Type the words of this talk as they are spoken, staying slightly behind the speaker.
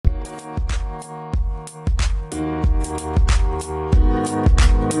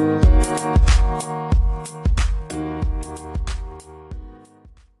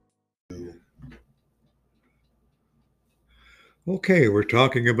Okay, we're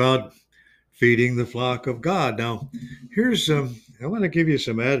talking about feeding the flock of God. Now, here's I want to give you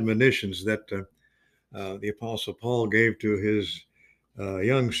some admonitions that the Apostle Paul gave to his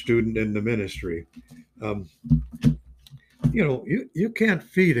young student in the ministry. Um, you can't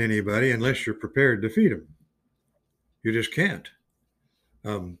feed anybody unless you're prepared to feed them. You just can't.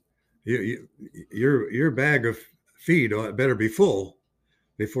 Um, your bag of feed better be full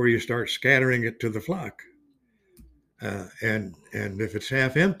before you start scattering it to the flock. And if it's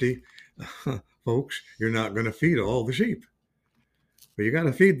half empty, folks, you're not going to feed all the sheep. But you got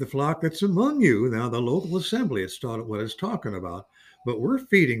to feed the flock that's among you. Now, the local assembly, it's taught what it's talking about. But we're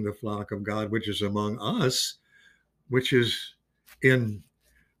feeding the flock of God, which is among us, which is in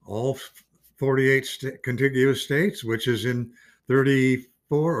all 48 contiguous states, which is in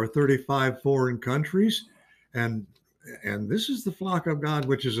 34 or 35 foreign countries. And this is the flock of God,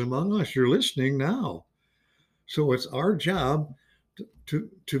 which is among us. You're listening now. So it's our job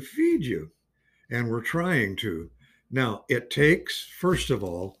to feed you, and we're trying to. Now, it takes, first of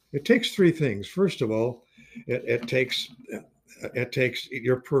all, it takes three things. First of all, it takes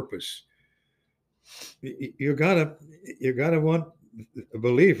your purpose. You gotta want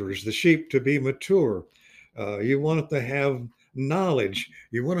believers, the sheep, to be mature. You want them to have knowledge.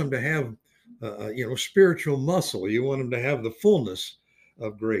 You want them to have spiritual muscle. You want them to have the fullness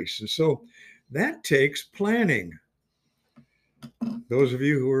of grace, and so that takes planning. Those of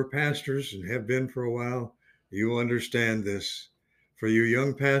you who are pastors and have been for a while, you understand this. For you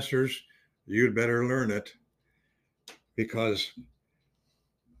young pastors, you'd better learn it, because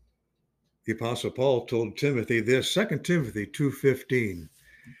the Apostle Paul told Timothy this, 2 Timothy 2:15.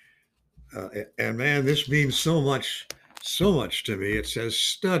 And man, this means so much to me. It says,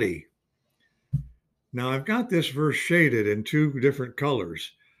 study. Now, I've got this verse shaded in two different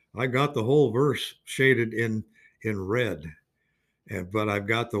colors. I got the whole verse shaded in red. But I've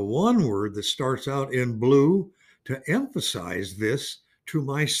got the one word that starts out in blue to emphasize this to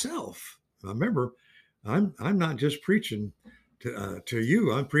myself. Now remember, I'm not just preaching to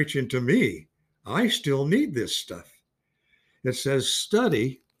you. I'm preaching to me. I still need this stuff. It says,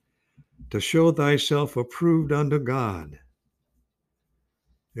 study to show thyself approved unto God.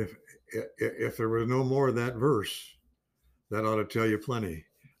 If there was no more of that verse, that ought to tell you plenty.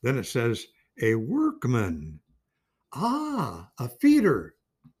 Then it says, a workman. A feeder.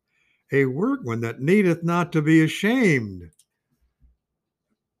 A workman that needeth not to be ashamed.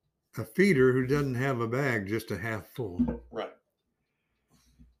 A feeder who doesn't have a bag, just a half full. Right.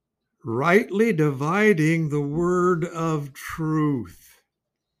 Rightly dividing the word of truth.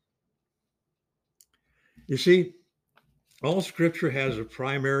 You see, all scripture has a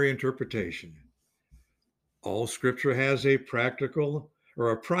primary interpretation. All scripture has a practical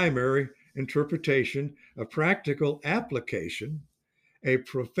or a primary interpretation, a practical application, a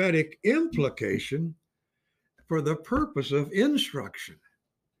prophetic implication for the purpose of instruction.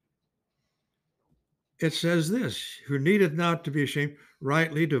 It says this, who needeth not to be ashamed,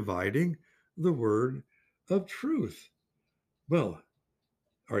 rightly dividing the word of truth. Well,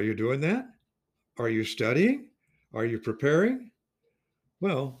 are you doing that? Are you studying? Are you preparing?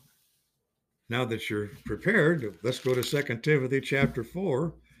 Well, now that you're prepared, let's go to 2 Timothy chapter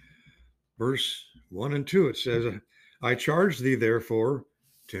 4, verse 1 and 2. It says, I charge thee therefore,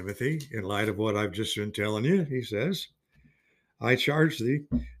 Timothy, in light of what I've just been telling you, he says, I charge thee,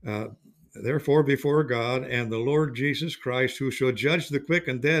 therefore, before God and the Lord Jesus Christ, who shall judge the quick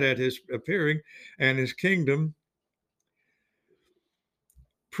and dead at his appearing and his kingdom,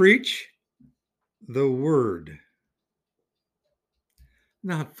 preach the word.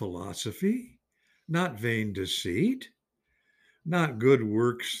 Not philosophy, not vain deceit, not good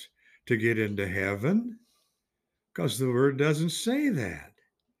works to get into heaven, because the word doesn't say that.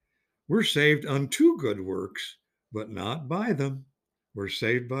 We're saved unto good works, but not by them. We're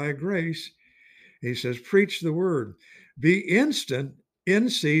saved by grace. He says, preach the word. Be instant, in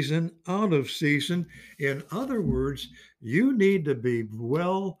season, out of season. In other words, you need to be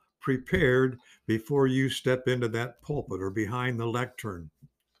well prepared before you step into that pulpit or behind the lectern.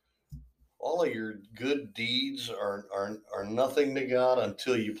 All of your good deeds are nothing to God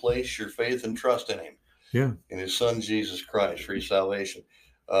until you place your faith and trust in him. Yeah. In his son, Jesus Christ, for your salvation.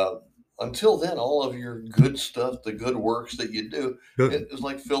 Until then, all of your good stuff, the good works that you do, it is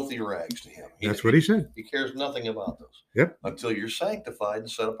like filthy rags to him. That's what he said. He cares nothing about those. Yep. Until you're sanctified and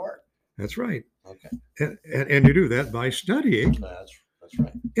set apart. That's right. Okay. And you do that by studying. That's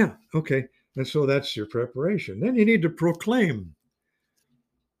right. Yeah. Okay. And so that's your preparation. Then you need to proclaim.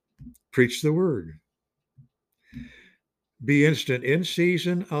 Preach the word. Be instant in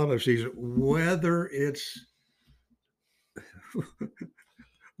season, out of season, whether it's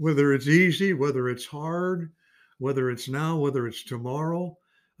Whether it's easy, whether it's hard, whether it's now, whether it's tomorrow,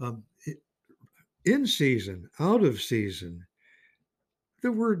 um, in season, out of season,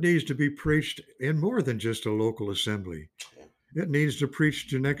 the word needs to be preached in more than just a local assembly. Yeah. It needs to preach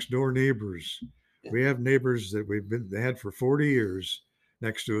to next door neighbors. Yeah. We have neighbors that we've been had for 40 years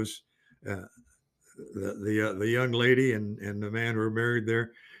next to us. Uh, the young lady and the man who were married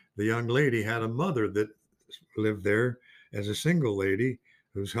there, the young lady had a mother that lived there as a single lady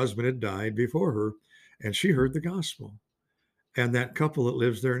whose husband had died before her, and she heard the gospel. And that couple that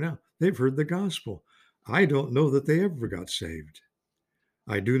lives there now, they've heard the gospel. I don't know that they ever got saved.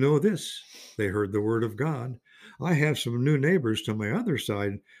 I do know this. They heard the word of God. I have some new neighbors to my other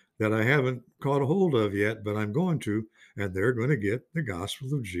side that I haven't caught a hold of yet, but I'm going to, and they're going to get the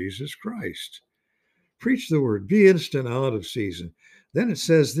gospel of Jesus Christ. Preach the word, be instant out of season. Then it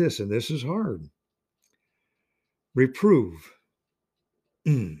says this, and this is hard. Reprove.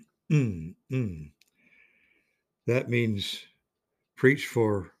 Mm, mm, mm. That means preach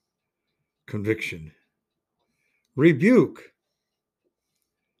for conviction. Rebuke.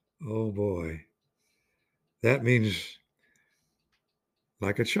 Oh boy. That means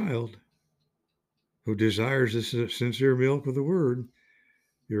like a child who desires the sincere milk of the word,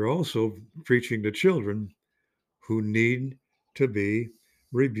 you're also preaching to children who need to be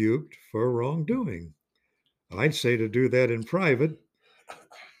rebuked for wrongdoing. I'd say to do that in private,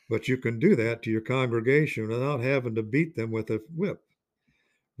 but you can do that to your congregation without having to beat them with a whip.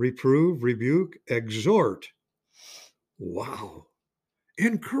 Reprove, rebuke, exhort. Wow.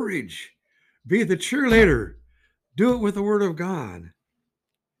 Encourage. Be the cheerleader. Do it with the word of God.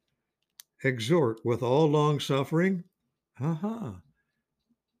 Exhort with all long suffering. That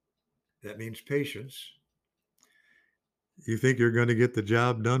means patience. You think you're going to get the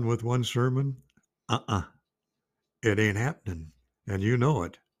job done with one sermon? It ain't happening. And you know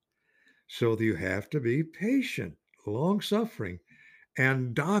it. So you have to be patient, long suffering,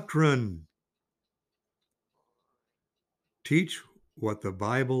 and doctrine. Teach what the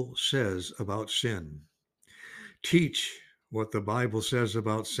Bible says about sin. Teach what the Bible says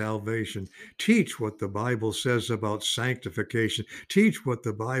about salvation. Teach what the Bible says about sanctification. Teach what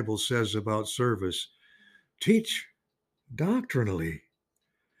the Bible says about service. Teach doctrinally.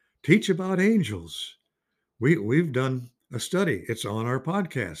 Teach about angels. We've done a study. It's on our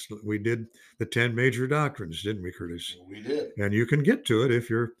podcast. We did the 10 major doctrines, didn't we, Curtis? We did. And you can get to it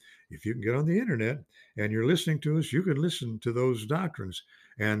if you can get on the internet and you're listening to us, you can listen to those doctrines.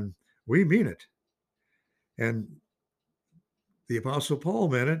 And we mean it. And the Apostle Paul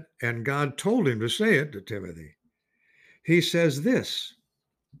meant it, and God told him to say it to Timothy. He says this,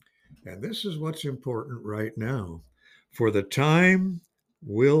 and this is what's important right now. For the time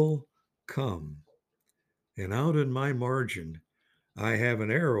will come. And out in my margin, I have an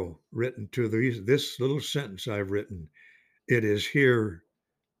arrow written to this little sentence I've written. It is here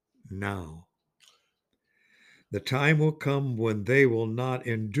now. The time will come when they will not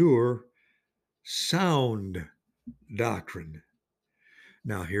endure sound doctrine.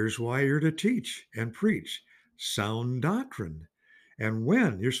 Now, here's why you're to teach and preach sound doctrine. And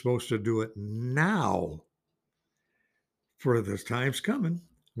when? You're supposed to do it now. For the time's coming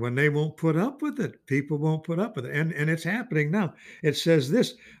when they won't put up with it. People won't put up with it. And it's happening now. It says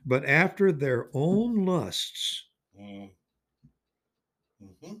this, but after their own lusts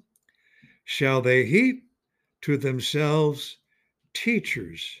shall they heap to themselves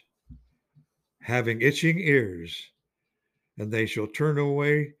teachers having itching ears, and they shall turn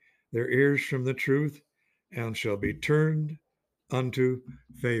away their ears from the truth and shall be turned unto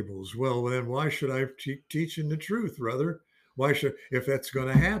fables. Well, then why should I teach in the truth, brother? Why should, if that's going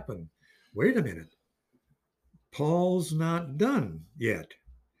to happen? Wait a minute. Paul's not done yet.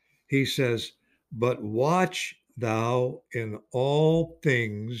 He says, but watch thou in all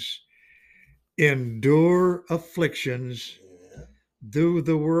things, endure afflictions, do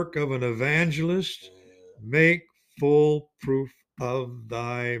the work of an evangelist, make full proof of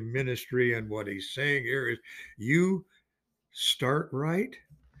thy ministry. And what he's saying here is you start right,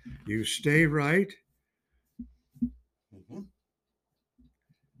 you stay right.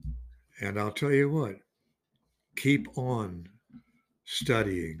 And I'll tell you what, keep on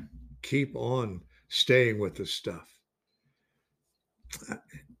studying, keep on staying with the stuff.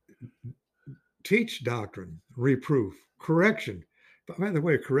 Teach doctrine, reproof, correction. But by the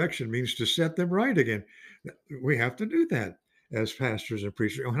way, correction means to set them right again. We have to do that as pastors and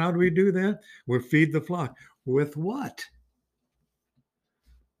preachers. How do we do that? We feed the flock. With what?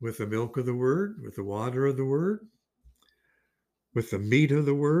 With the milk of the word, with the water of the word, with the meat of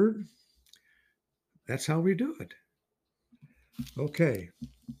the word. That's how we do it. Okay.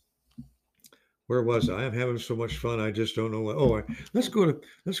 Where was I? I'm having so much fun. I just don't know what. Let's go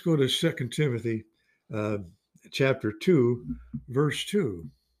to Second Timothy, uh, chapter 2, verse 2.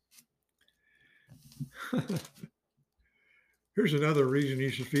 Here's another reason you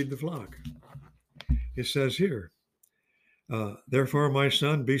should feed the flock. It says here, therefore, my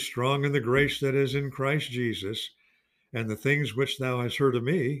son, be strong in the grace that is in Christ Jesus, and the things which thou hast heard of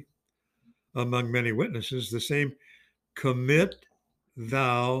me among many witnesses, the same commit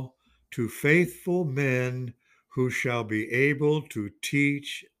thou to faithful men who shall be able to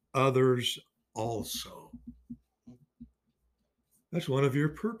teach others also. That's one of your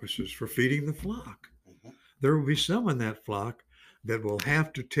purposes for feeding the flock. Mm-hmm. There will be some in that flock that will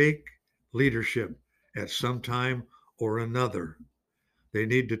have to take leadership at some time or another. They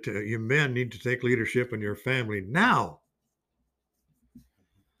need to, you men need to take leadership in your family now.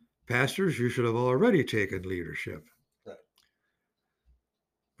 Pastors, you should have already taken leadership. Right.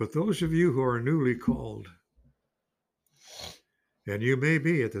 But those of you who are newly called, and you may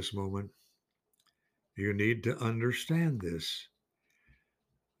be at this moment, you need to understand this,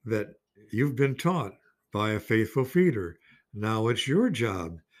 that you've been taught by a faithful feeder. Now it's your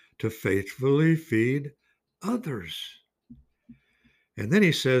job to faithfully feed others. And then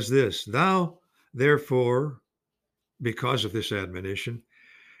he says this, thou therefore, because of this admonition,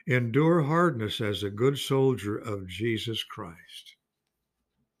 endure hardness as a good soldier of Jesus Christ.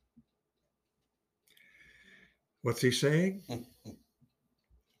 What's he saying?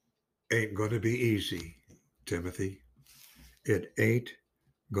 Ain't going to be easy, Timothy. It ain't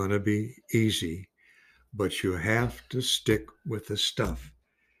going to be easy, but you have to stick with the stuff.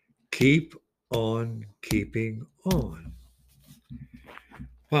 Keep on keeping on.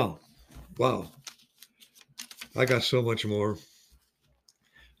 Wow. I got so much more.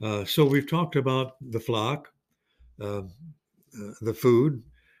 So we've talked about the flock, the food,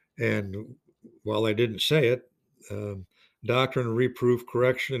 and while I didn't say it, doctrine, reproof,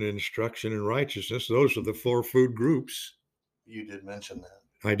 correction, instruction, and righteousness. Those are the 4 food groups. You did mention that.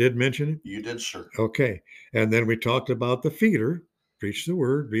 I did mention it? You did, sir. Okay. And then we talked about the feeder. Preach the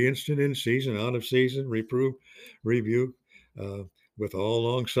word, be instant in season, out of season, reprove, rebuke, with all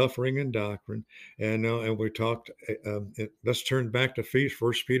long suffering and doctrine. And we talked, let's turn back to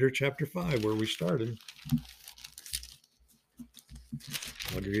 1 Peter chapter 5, where we started.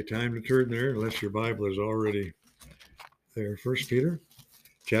 I'll give you time to turn there, unless your Bible is already there. 1 Peter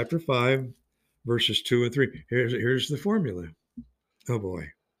chapter 5, verses 2 and 3. Here's the formula. Oh boy.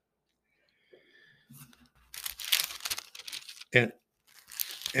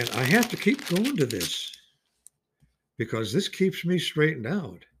 And I have to keep going to this because this keeps me straightened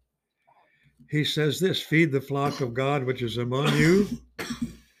out. He says this, feed the flock of God which is among you,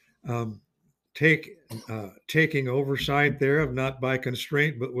 taking oversight thereof, not by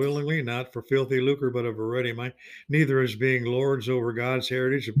constraint, but willingly, not for filthy lucre, but of a ready mind, neither as being lords over God's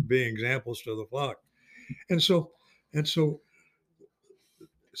heritage, but being examples to the flock. And so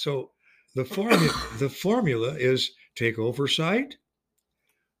the formula is take oversight.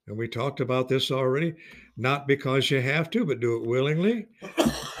 And we talked about this already, not because you have to, but do it willingly,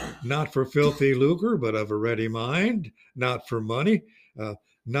 not for filthy lucre, but of a ready mind, not for money,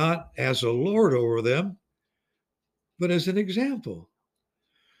 not as a lord over them, but as an example.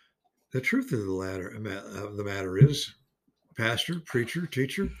 The truth of the matter is, pastor, preacher,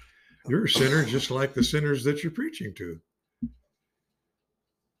 teacher, you're a sinner just like the sinners that you're preaching to.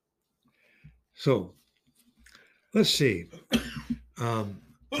 So let's see.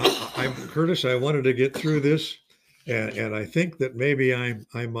 Curtis, I wanted to get through this, and I think that maybe I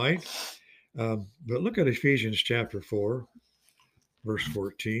might. But look at Ephesians chapter 4, verse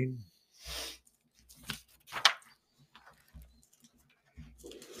 14.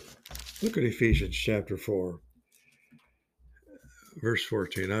 Look at Ephesians chapter 4, verse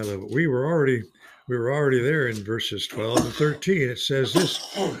 14. I love it. We were already there in verses 12 and 13. It says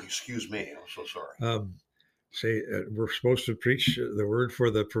this. Excuse me. I'm so sorry. We're supposed to preach the word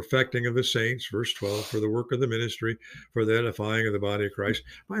for the perfecting of the saints, verse 12, for the work of the ministry, for the edifying of the body of Christ.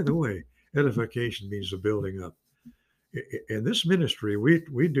 By the way, edification means the building up. In this ministry,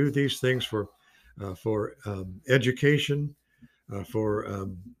 we do these things for education, for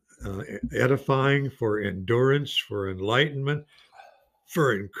edifying, for endurance, for enlightenment,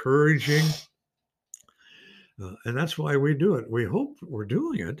 for encouraging. And that's why we do it. We hope we're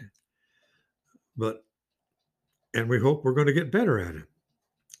doing it, and we hope we're going to get better at it.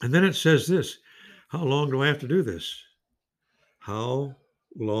 And then it says this, how long do I have to do this? How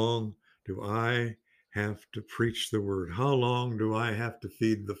long do I have to preach the word? How long do I have to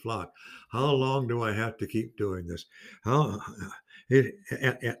feed the flock? How long do I have to keep doing this? How it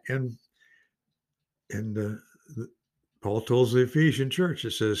and Paul tells the Ephesian church,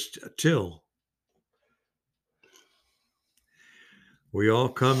 it says, till we all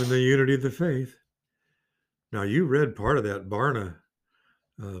come in the unity of the faith. Now, you read part of that Barna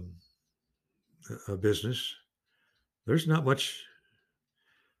um, business. There's not much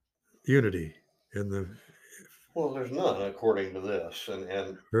unity in the Well, there's none according to this,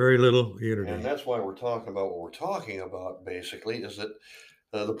 very little and unity. that's why we're talking about what we're talking about. Basically, is that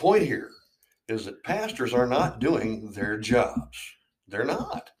the point here is that pastors are not doing their jobs. They're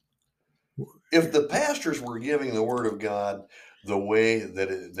not. If the pastors were giving the word of God the way that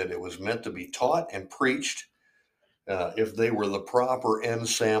it was meant to be taught and preached, if they were the proper end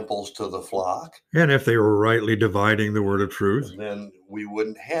samples to the flock, And if they were rightly dividing the word of truth, then we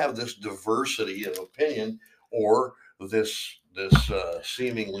wouldn't have this diversity of opinion or this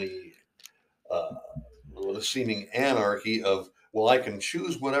seemingly uh, the seeming anarchy of, well, I can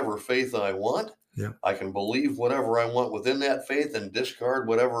choose whatever faith I want. yeah. I can believe whatever I want within that faith and discard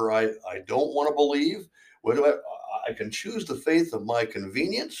whatever I don't want to believe. What do I can choose the faith of my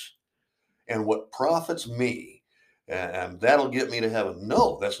convenience and what profits me, and that'll get me to heaven.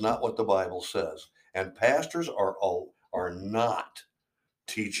 No, that's not what the Bible says. And pastors are not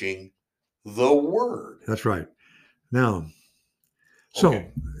teaching the word. That's right. Now, so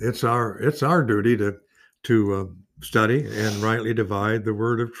Okay. it's our duty to study and rightly divide the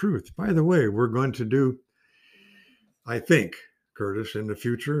word of truth. By the way, we're going to do, I think, Curtis, in the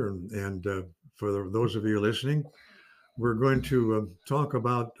future, and for those of you listening, we're going to talk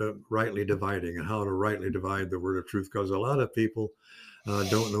about rightly dividing and how to rightly divide the word of truth, because a lot of people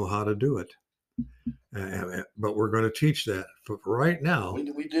don't know how to do it. But we're going to teach that. For right now,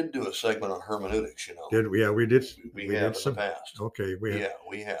 We did do a segment on hermeneutics, did we? Yeah, we did. We We have did in the some. past. Okay, we have. Yeah,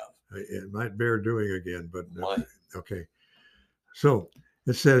 we have. It might bear doing again, but Might. okay. So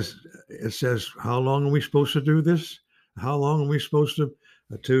it says how long are we supposed to do this? How long are we supposed to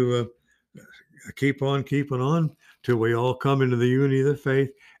keep on keeping on till we all come into the unity of the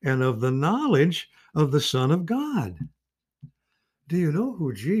faith and of the knowledge of the Son of God? Do you know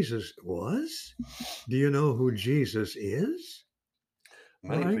who Jesus was? Do you know who Jesus is?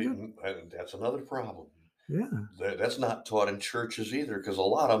 Many My God. people, that's another problem. Yeah, That's not taught in churches either, because a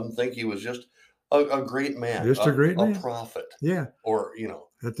lot of them think he was just a great man, just a great a man. prophet, Yeah, or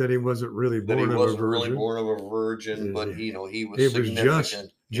that he wasn't really that he born of a wasn't really virgin. born of a virgin, but Yeah. he was He was just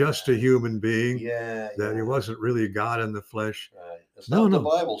significant. Yeah, just a human being. yeah, That he yeah. wasn't really God in the flesh. Right. That's not No, what the no.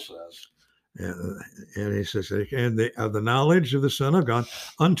 Bible says. And he says, and of the knowledge of the Son of God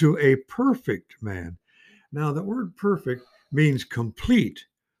unto a perfect man. Now, the word perfect means complete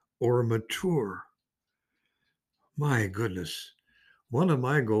or mature. My goodness. One of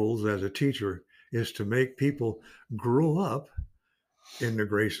my goals as a teacher is to make people grow up in the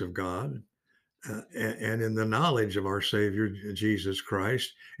grace of God and in the knowledge of our Savior, Jesus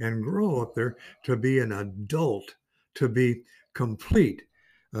Christ, and grow up there to be an adult, to be complete,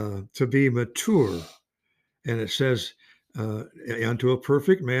 to be mature. And it says, unto a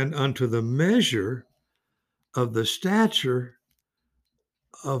perfect man, unto the measure of the stature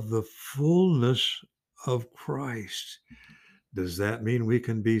of the fullness of Christ. Does that mean we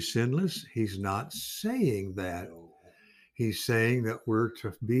can be sinless? He's not saying that. No. He's saying that we're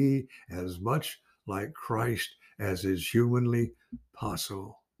to be as much like Christ as is humanly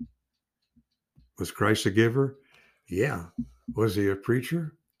possible. Was Christ a giver? Yeah. Was he a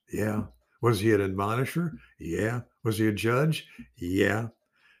preacher? Yeah. Was he an admonisher? Yeah. Was he a judge? Yeah.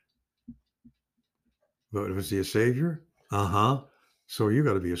 But was he a savior? Uh-huh. So you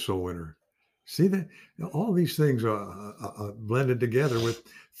got to be a soul winner. See that all these things are blended together with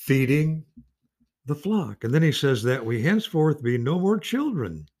feeding the flock. And then he says that we henceforth be no more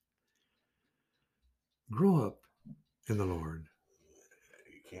children. Grow up in the Lord.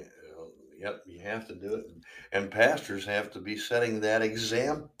 You can't. Yep, you have to do it, and pastors have to be setting that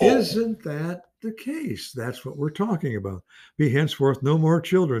example. Isn't that the case? That's what we're talking about. Be henceforth no more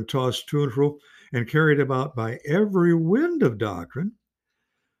children, tossed to and fro and carried about by every wind of doctrine,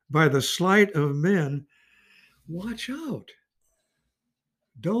 by the sleight of men. Watch out.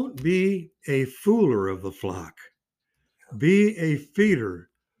 Don't be a fooler of the flock. Be a feeder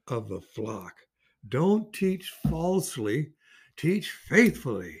of the flock. Don't teach falsely, teach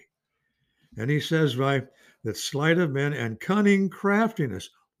faithfully. And he says, by the sleight of men and cunning craftiness.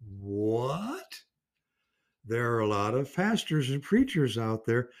 What? There are a lot of pastors and preachers out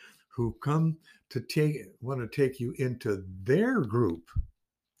there who want to take you into their group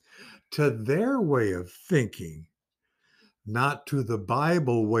to their way of thinking, not to the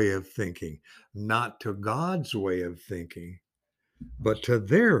Bible way of thinking, not to God's way of thinking, but to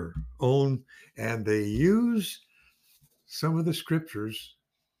their own. And they use some of the scriptures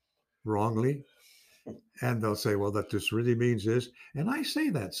wrongly. And they'll say, well, that this really means this. And I say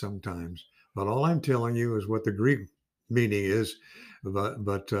that sometimes, but all I'm telling you is what the Greek meaning is.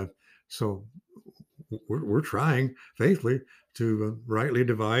 So we're trying faithfully to rightly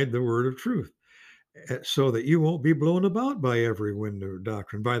divide the word of truth, so that you won't be blown about by every wind of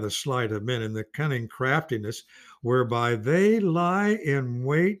doctrine, by the sleight of men and the cunning craftiness whereby they lie in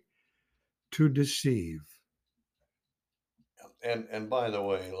wait to deceive. And by the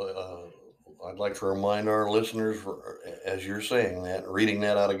way, I'd like to remind our listeners, as you're saying that, reading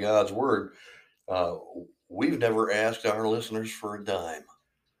that out of God's word, uh, we've never asked our listeners for a dime.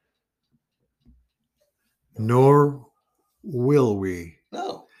 Nor will we.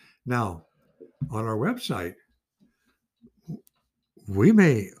 No. Now, on our website, we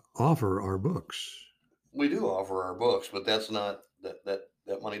may offer our books. We do offer our books, but that's not that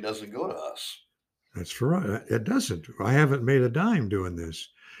money doesn't go to us. That's right. It doesn't. I haven't made a dime doing this.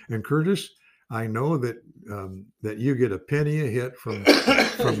 And Curtis, I know that that you get a penny a hit from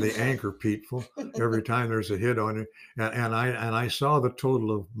the anchor people every time there's a hit on you. And I saw the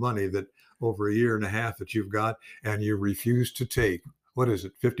total of money that over a year and a half that you've got, and you refuse to take. What is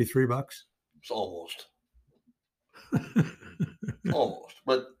it? $53? It's almost. Almost,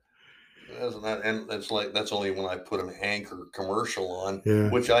 but and it's like that's only when I put an anchor commercial on,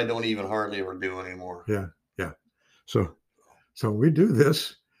 Yeah. which I don't even hardly ever do anymore. Yeah. So we do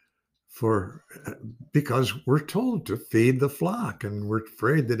this because we're told to feed the flock, and we're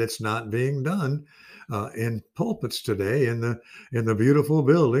afraid that it's not being done in pulpits today, in the beautiful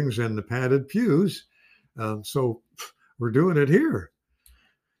buildings and the padded pews. So we're doing it here.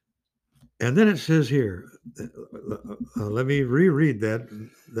 And then it says here, let me reread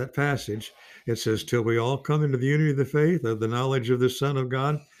that passage. It says, till we all come into the unity of the faith, of the knowledge of the Son of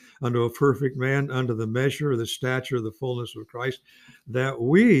God, unto a perfect man, unto the measure of the stature of the fullness of Christ, that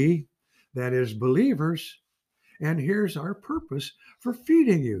we, that is believers, and here's our purpose for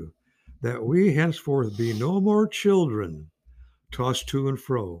feeding you, that we henceforth be no more children, tossed to and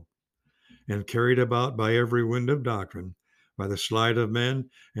fro, and carried about by every wind of doctrine, by the sleight of men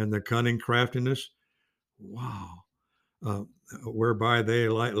and the cunning craftiness, whereby they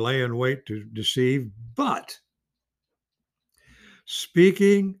lay in wait to deceive, but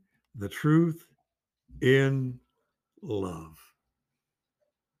speaking the truth in love.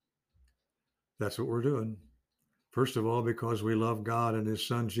 That's what we're doing. First of all, because we love God and his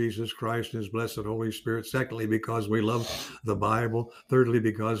Son, Jesus Christ, and his blessed Holy Spirit. Secondly, because we love the Bible. Thirdly,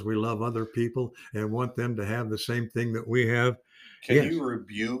 because we love other people and want them to have the same thing that we have. Can you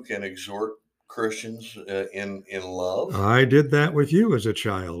rebuke and exhort Christians in love? I did that with you as a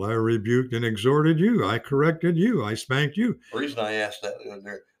child. I rebuked and exhorted you. I corrected you. I spanked you. The reason I asked that,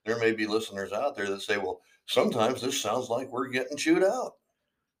 there may be listeners out there that say, well, sometimes this sounds like we're getting chewed out.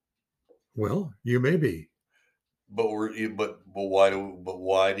 Well, you may be. But why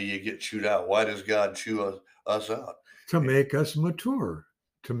do you get chewed out? Why does God chew us out? To make us mature,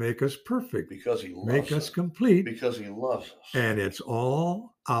 to make us perfect, because he loves make us complete, because he loves us. And it's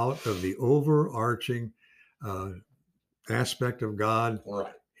all out of the overarching aspect of God,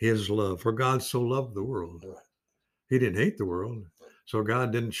 right? His love. For God so loved the world. Right. He didn't hate the world. So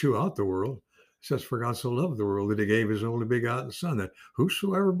God didn't chew out the world. It says, for God so loved the world that he gave his only begotten Son, that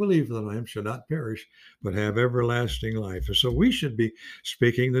whosoever believeth on him should not perish, but have everlasting life. And so we should be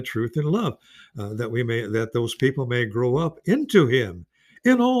speaking the truth in love, that those people may grow up into him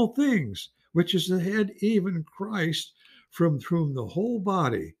in all things, which is the head, even Christ, from whom the whole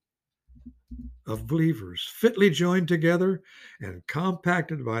body of believers, fitly joined together and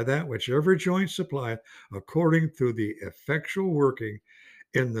compacted by that which every joint supplieth, according to the effectual working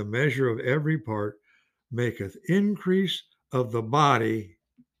in the measure of every part, maketh increase of the body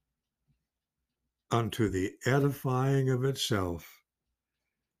unto the edifying of itself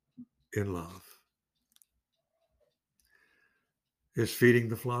in love. Is feeding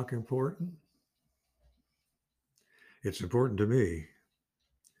the flock important? It's important to me.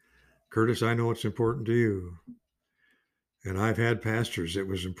 Curtis, I know it's important to you. And I've had pastors, it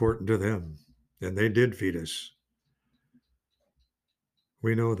was important to them, and they did feed us.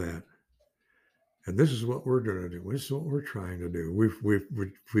 We know that. And this is what we're going to do. This is what we're trying to do.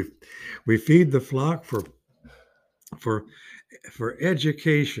 We feed the flock for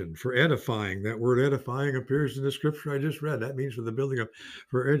education, for edifying. That word edifying appears in the scripture I just read. That means for the building up,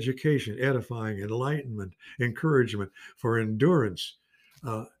 for education, edifying, enlightenment, encouragement, for endurance,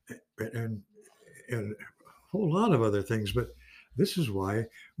 uh, and and a whole lot of other things. But this is why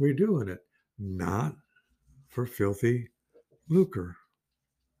we're doing it, not for filthy lucre.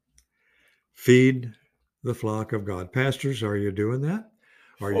 Feed the flock of God. Pastors, are you doing that?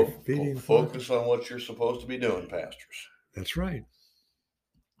 Are you feeding the flock? Focus on what you're supposed to be doing, pastors. That's right.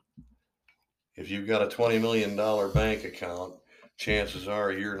 If you've got a $20 million bank account, chances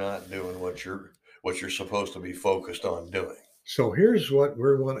are you're not doing what you're supposed to be focused on doing. So here's what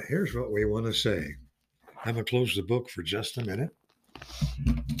we want to say. I'm gonna close the book for just a minute.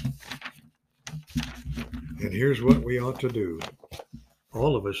 And here's what we ought to do.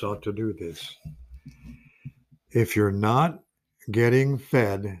 All of us ought to do this. If you're not getting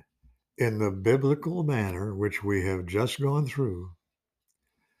fed in the biblical manner, which we have just gone through,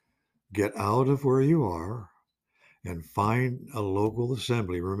 get out of where you are and find a local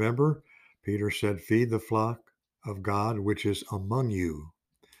assembly. Remember, Peter said, feed the flock of God which is among you.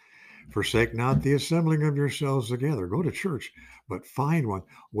 Forsake not the assembling of yourselves together. Go to church, but find one.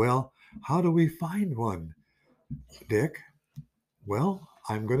 Well, how do we find one, Dick? Well,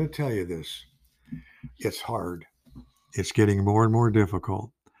 I'm going to tell you this. It's hard. It's getting more and more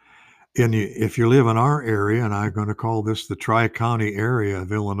difficult. If you live in our area, and I'm going to call this the Tri-County area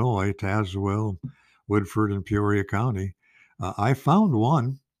of Illinois, Tazewell, Woodford, and Peoria County, I found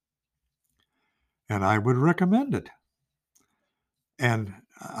one, and I would recommend it. And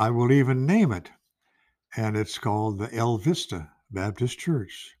I will even name it. And it's called the El Vista Baptist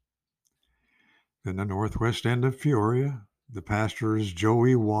Church in the northwest end of Peoria. The pastor is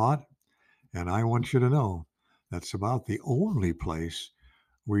Joey Watt, and I want you to know that's about the only place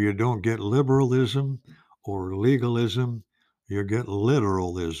where you don't get liberalism or legalism, you get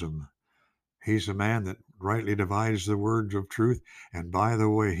literalism. He's a man that rightly divides the words of truth. And by the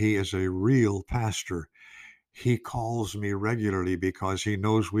way, he is a real pastor. He calls me regularly because he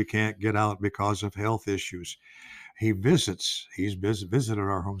knows we can't get out because of health issues. He visits. He's visited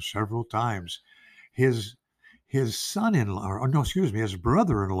our home several times. His son-in-law, or no, excuse me, his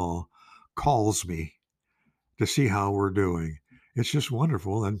brother-in-law calls me to see how we're doing. It's just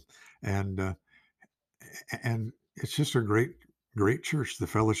wonderful, and it's just a great church. The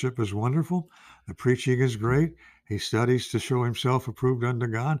fellowship is wonderful. The preaching is great. He studies to show himself approved unto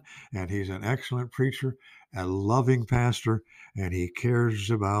God, and he's an excellent preacher, a loving pastor, and he cares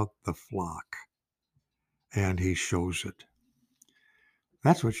about the flock, and he shows it.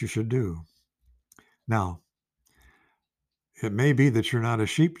 That's what you should do. Now, it may be that you're not a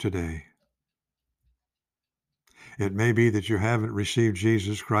sheep today. It may be that you haven't received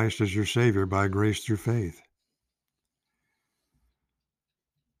Jesus Christ as your Savior by grace through faith.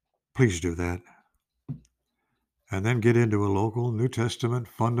 Please do that. And then get into a local New Testament,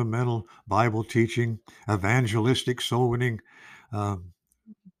 fundamental Bible teaching, evangelistic, soul winning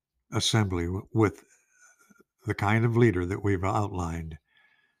assembly with the kind of leader that we've outlined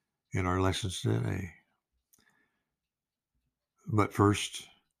in our lessons today. But first,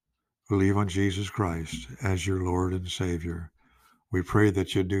 believe on Jesus Christ as your Lord and Savior. We pray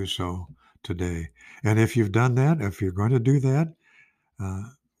that you do so today. And if you've done that, if you're going to do that,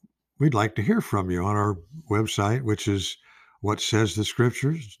 we'd like to hear from you on our website, which is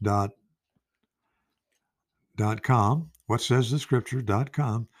whatsaysthescriptures.com.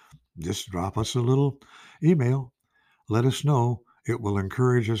 Whatsaysthescripture.com. Just drop us a little email. Let us know. It will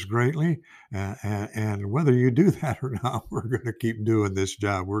encourage us greatly. And whether you do that or not, we're going to keep doing this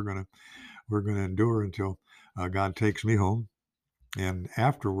job. We're going to endure until God takes me home. And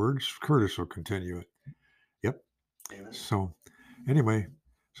afterwards, Curtis will continue it. Yep. Amen. So anyway,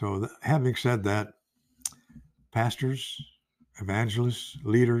 having said that, pastors, evangelists,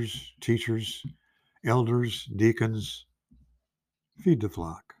 leaders, teachers, elders, deacons, feed the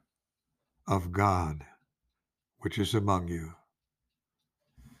flock of God, which is among you.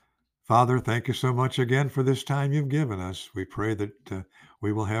 Father, thank you so much again for this time you've given us. We pray that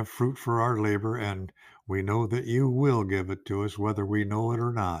we will have fruit for our labor, and we know that you will give it to us, whether we know it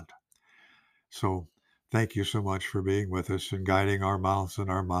or not. So thank you so much for being with us and guiding our mouths and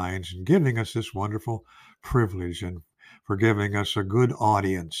our minds and giving us this wonderful privilege and for giving us a good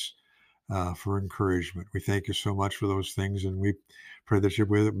audience for encouragement. We thank you so much for those things, and we pray that you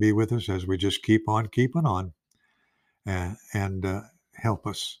will be with us as we just keep on keeping on and help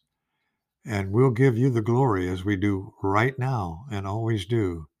us. And we'll give you the glory as we do right now and always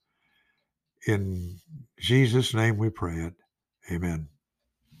do. In Jesus' name we pray it. Amen.